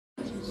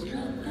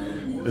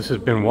This has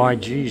been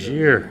YG's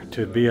year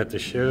to be at the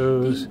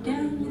shows,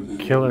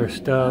 killer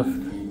stuff.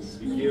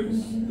 It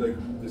gives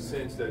like the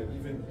sense that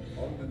even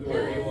on the door,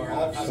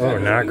 oh,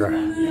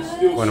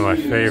 Nagra, one of my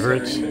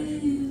favorites.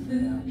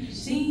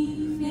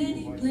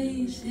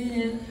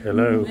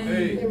 Hello.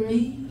 Hey,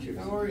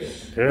 how are you?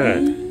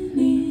 Good.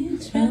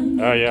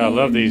 Oh yeah, I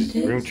love these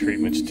room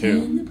treatments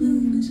too.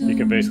 You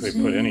can basically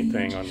put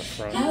anything on the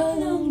front. How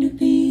long to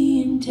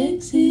be in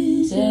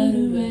Texas out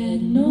of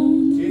riding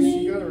on the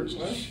Jason, you got a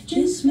request?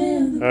 just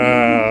smell the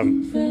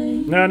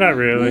no, not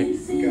really.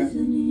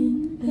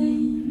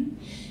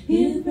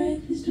 Eat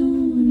breakfast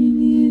on your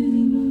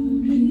living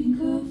room, drink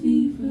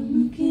coffee from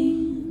a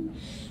can.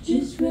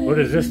 What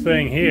is this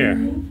thing here?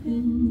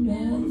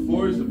 On the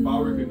floor is the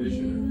power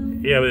conditioner.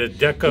 Yeah, with a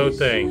deco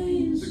thing.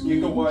 The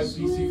gigawatt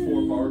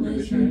DC4 power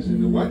conditioner is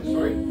in the what?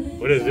 Sorry?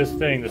 What is this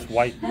thing, this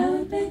white?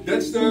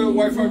 That's the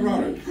Wi-Fi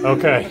router.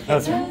 Okay,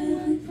 that's You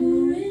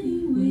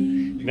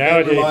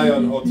nowadays. can't rely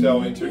on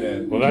hotel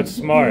internet. Well, that's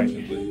smart.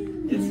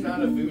 It's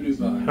not a voodoo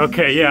box.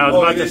 Okay, yeah, I was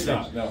about to say.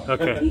 Not, no.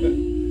 Okay.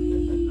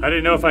 I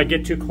didn't know if I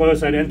get too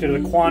close, I'd enter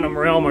the quantum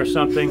realm or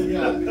something.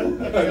 Yeah.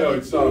 No,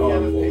 it's not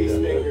harmful.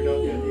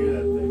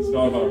 It's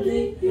not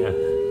harmful. Yeah.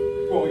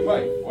 Well, we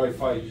might.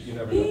 Wi-Fi, you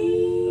never know.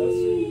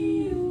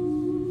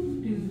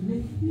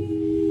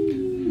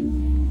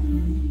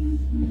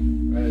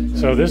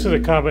 So this is a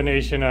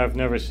combination I've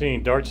never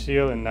seen.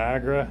 Dartzheel and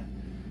Nagra,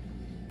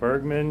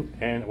 Bergman,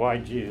 and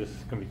YG. This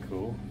is going to be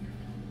cool.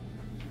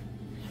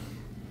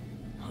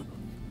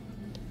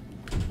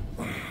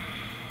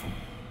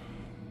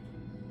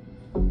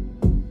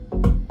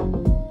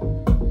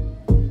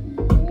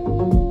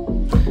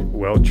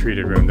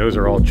 Well-treated room. Those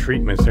are all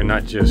treatments. They're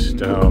not just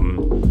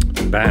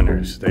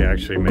banners. They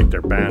actually make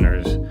their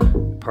banners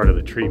part of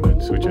the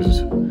treatments, which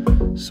is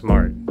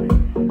smart.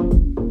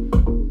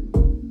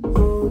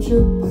 Hold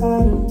your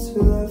pattern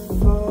till I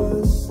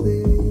fall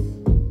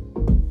asleep,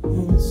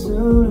 and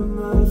soon I'm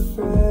not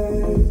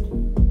afraid.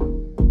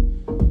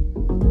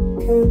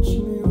 Catch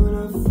me when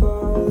I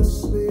fall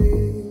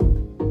asleep,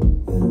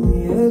 and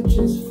the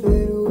edges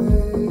fade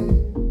away.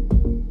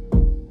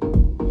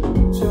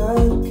 Try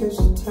to catch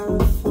the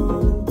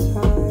telephone and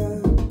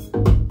tire,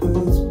 but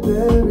it's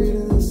buried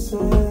in the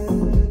sand.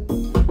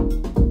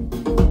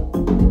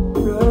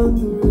 Run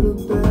the riddle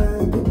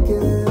back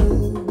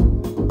again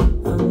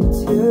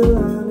until I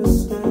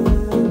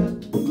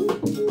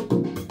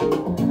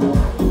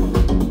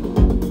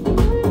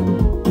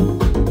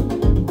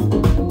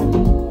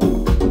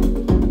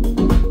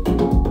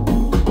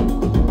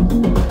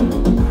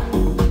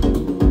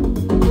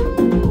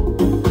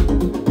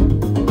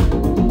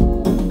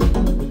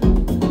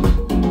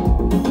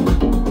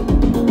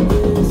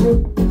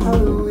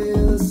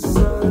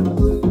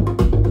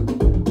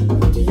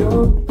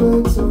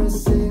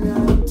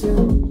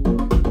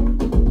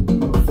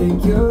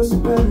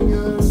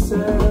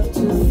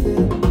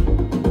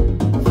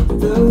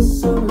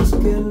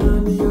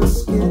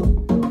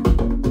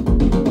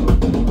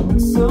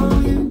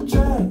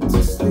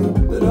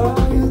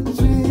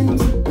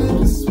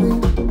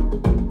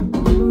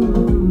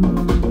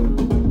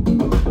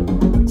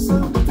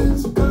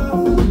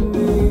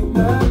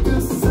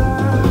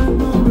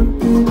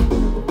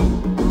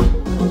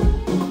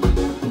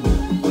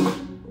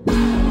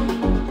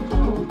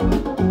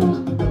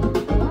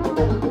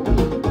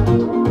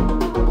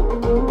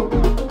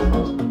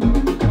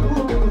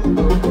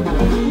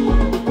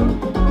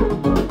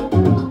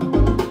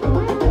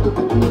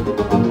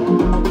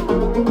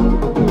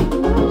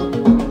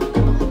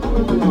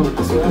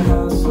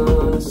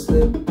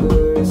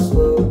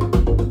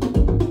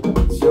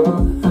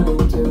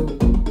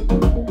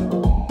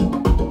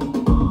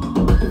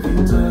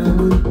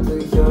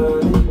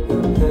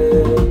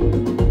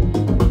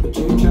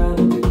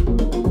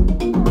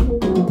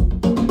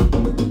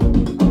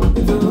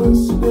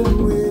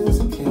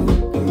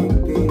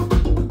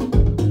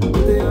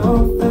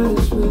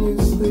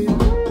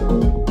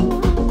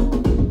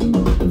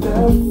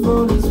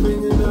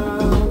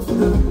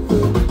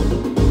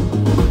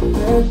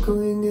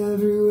echoing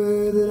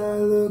everywhere that I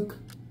look.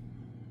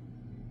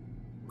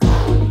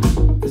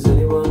 Is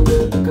anyone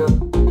there to go?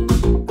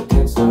 I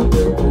can't stop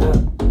waking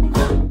up.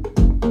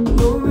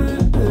 No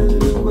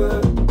matter what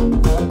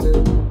I do,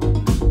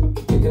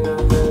 keep thinking I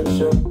had a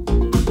shot,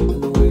 and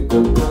the wake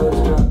up cars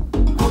drop.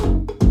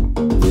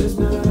 There's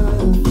nothing I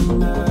can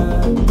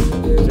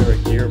do. Is there a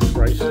gear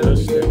price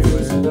list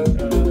anywhere?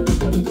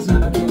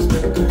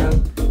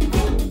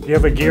 Do you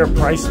have a gear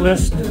price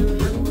list?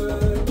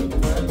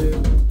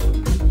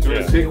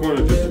 Take one or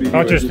just video?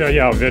 I'll just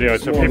yeah, I'll video it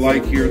it's so more people.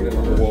 like here than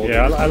on the wall.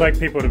 Yeah, I like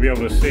people to be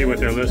able to see what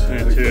they're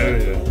listening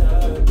to.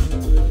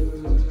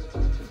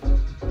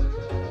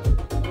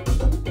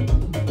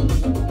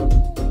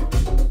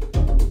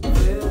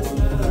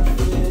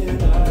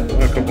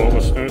 Look at all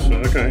the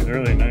snow. Okay,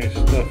 really nice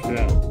stuff.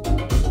 Yeah.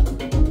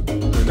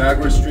 The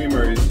Nagra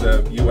streamer is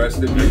the US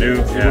that The new,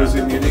 it was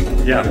in Munich.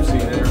 Yeah. I've seen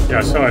it. Yeah,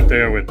 I saw it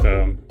there with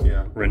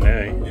Yeah.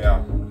 Renee.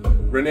 Yeah.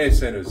 Renee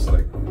said it's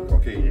like,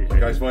 okay, you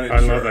guys wanted to I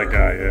love that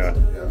guy. Yeah.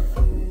 Yeah.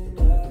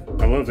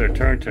 I love their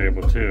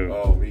turntable too.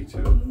 Oh, me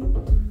too.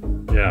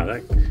 Yeah,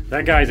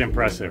 that guy's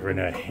impressive,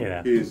 Renee.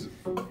 Yeah. He is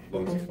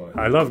lots of fun.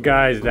 I love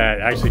guys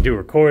that actually do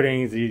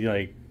recordings. He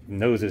like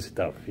knows his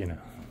stuff, you know.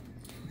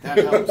 That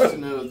helps to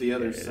know the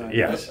other side.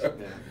 Yes. Yeah.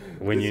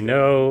 When you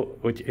know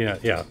what you know,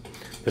 yeah.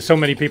 There's so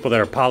many people that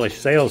are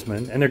polished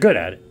salesmen and they're good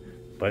at it,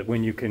 but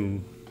when you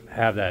can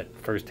have that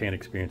first-hand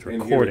experience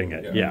recording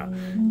it, yeah,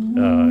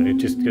 it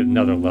just gets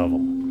another level.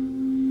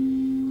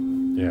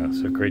 Yeah,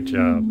 so great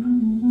job.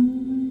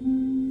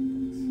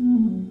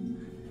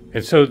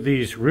 And so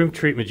these room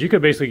treatments, you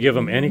could basically give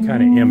them any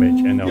kind of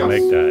image and they'll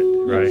make that,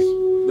 right?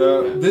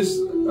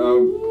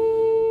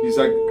 These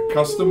like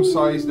custom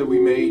size that we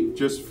made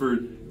just for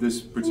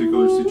this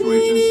particular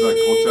situations, like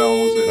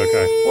hotels and,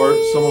 or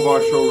some of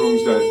our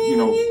showrooms that, you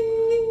know,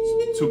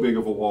 it's too big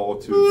of a wall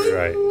to.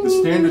 Right. The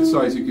standard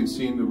size you can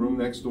see in the room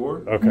next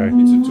door. Okay.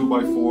 It's a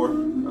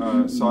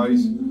 2x4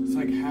 size. It's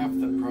like half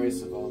the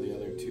price of all the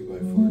other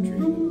 2x4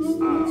 treatments.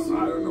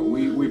 I don't know.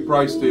 We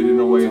priced it in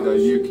a way that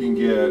you can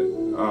get,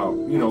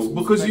 you know,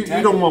 because you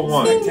don't want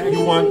one,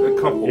 you want a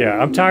couple. Yeah,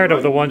 I'm tired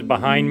of the ones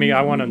behind me.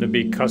 I want them to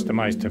be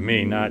customized to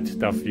me, not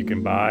stuff you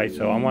can buy.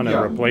 So I want to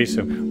replace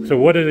them. So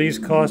what do these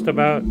cost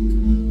about?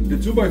 The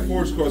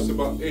 2x4s cost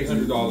about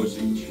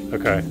 $800 each.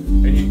 Okay.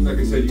 And you, like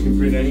I said, you can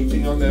print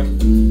anything on them,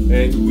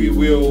 and we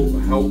will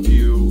help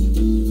you,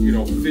 you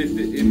know, fit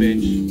the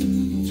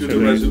image to the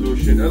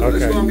resolution.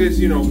 As long as,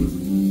 you know,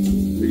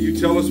 you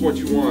tell us what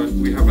you want,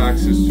 we have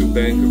access to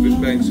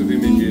banks of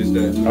images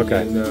that.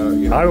 Okay.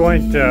 You know. I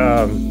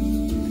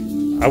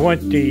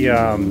want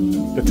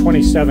the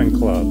 27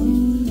 club.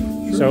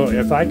 Sure. So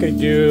if I could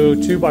do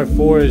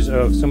 2x4s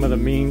of some of the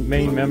main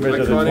members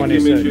of the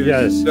 27,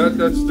 yes, that's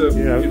the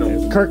you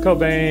know, Kurt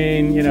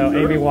Cobain, you know,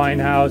 Amy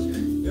Winehouse.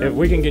 Yeah. If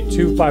we can get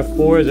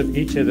 2x4s of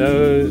each of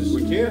those,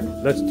 we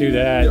can. Let's do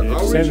that. Yeah,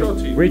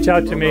 I'll reach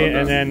out to me,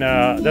 and then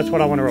that's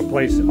what I want to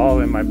replace all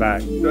in my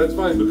back. That's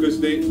fine because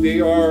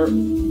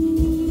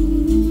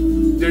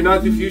they're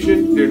not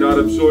diffusion, they're not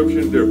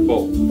absorption, they're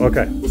both.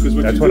 Okay. Because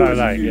what that's you what do I is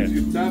like.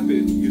 You tap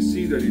it, you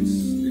see that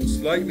it's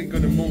slightly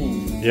going to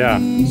move. Yeah.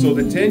 So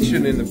the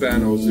tension in the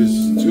panels is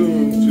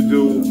tuned to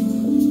do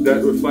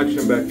that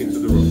reflection back into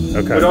the room.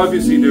 Okay. But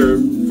obviously there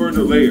are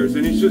further layers,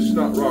 and it's just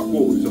not rock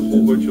wool. It's a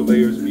whole bunch of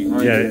layers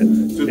behind it.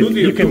 So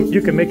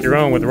you can make your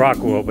own with rock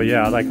wool, but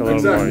yeah, I like a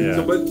little more. Yeah.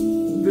 So, but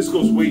this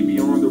goes way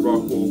beyond the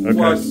rock wool.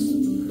 Plus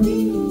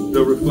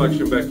the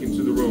reflection back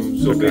into the room.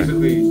 So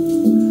basically,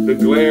 the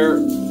glare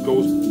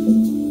goes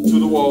to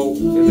the wall,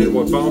 and then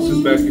what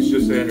bounces back is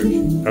just energy.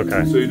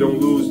 Okay. So you don't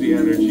lose the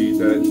energy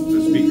that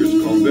the speakers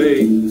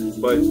convey,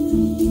 but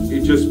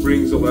it just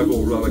brings a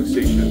level of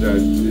relaxation that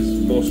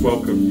is most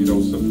welcome, you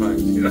know,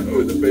 sometimes, you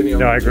know, depending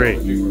on I agree.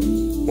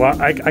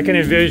 Well, I can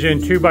envision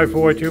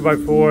 2x4,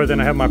 2x4, then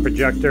I have my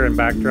projector and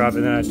backdrop,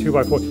 and then a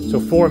 2x4. So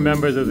 4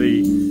 members of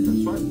the,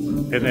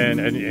 and then,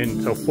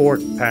 and so 4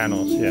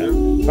 panels, yeah.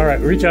 All right,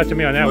 reach out to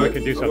me on that, we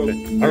can do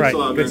something. All right,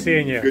 good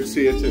seeing you. Good to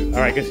see you too.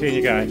 All right, good seeing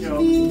you guys.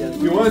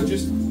 If you want,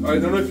 just, I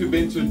don't know if you've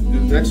been to the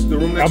room next door.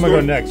 I'm gonna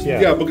go next,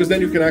 yeah. Yeah, because then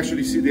you can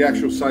actually see the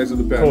actual size of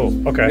the panels.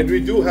 Cool, okay. And we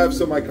do have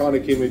some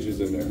iconic images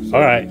in there. So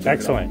all right,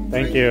 excellent,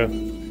 thank you.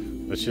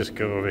 Let's just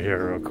go over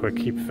here real quick,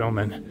 keep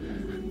filming.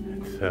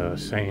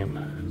 It's same.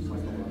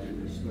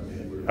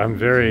 I'm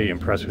very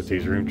impressed with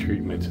these room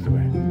treatments.